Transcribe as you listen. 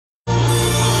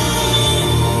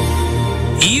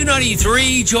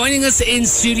92.3. Joining us in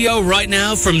studio right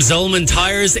now from Zolman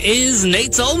Tires is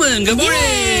Nate Zolman. Good morning.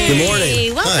 Yay. Good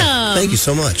morning. Welcome. Hi. Thank you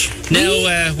so much.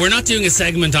 Now, we're not doing a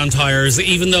segment on tires,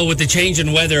 even though with the change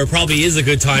in weather, it probably is a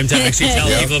good time to actually tell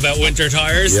people about winter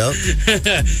tires.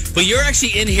 Yep. But you're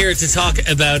actually in here to talk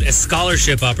about a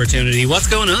scholarship opportunity. What's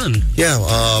going on? Yeah,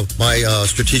 my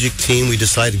strategic team, we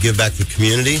decided to give back to the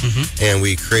community, and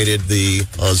we created the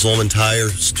Zolman Tire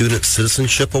Student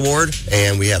Citizenship Award,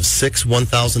 and we have 6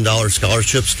 $1,000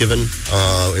 scholarships given,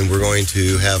 and we're going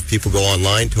to have people go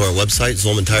online to our website,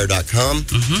 zolmantire.com,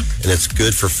 and it's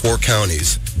good for 4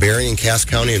 counties, Berrien and Cass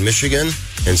County in Michigan,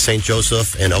 and St.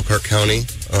 Joseph and Elkhart County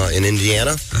in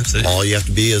Indiana. Absolutely. All you have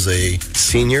to be is a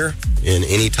senior in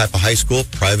any type of high school,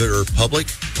 private or public,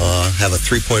 have a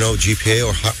 3.0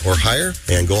 GPA or higher,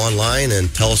 and go online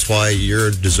and tell us why you're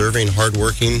a deserving,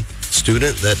 hardworking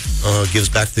student that gives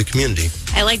back to the community.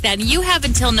 I like that. You have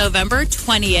until November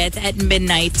 20th at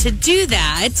midnight to do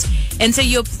that. And so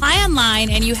you apply online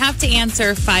and you have to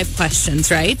answer 5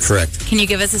 questions, right? Correct. Can you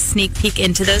give us a sneak peek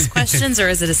into those questions, or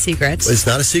is it a secret? It's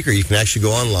not a secret. You can actually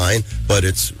go online, but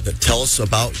it's tell us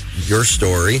about your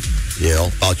story,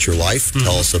 about your life.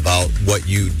 Tell us about what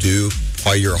you do,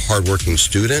 why you're a hardworking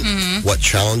student, what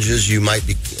challenges you might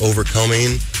be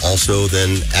overcoming. Also,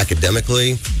 then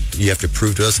academically, you have to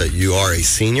prove to us that you are a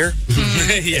senior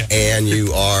and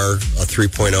you are a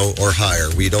 3.0 or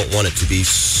higher. We don't want it to be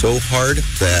so hard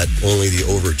that only the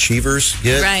overachievers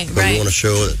get. But we want to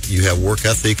show that you have work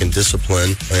ethic and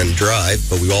discipline and drive,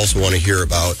 but we also want to hear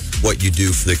about what you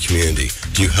do for the community.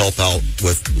 Do you help out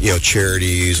with,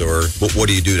 charities, or what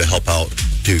do you do to help out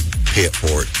to pay it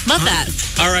forward? Love that.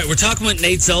 All right, we're talking with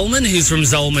Nate Zolman, who's from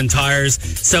Zolman Tires.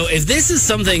 So if this is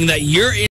something that you're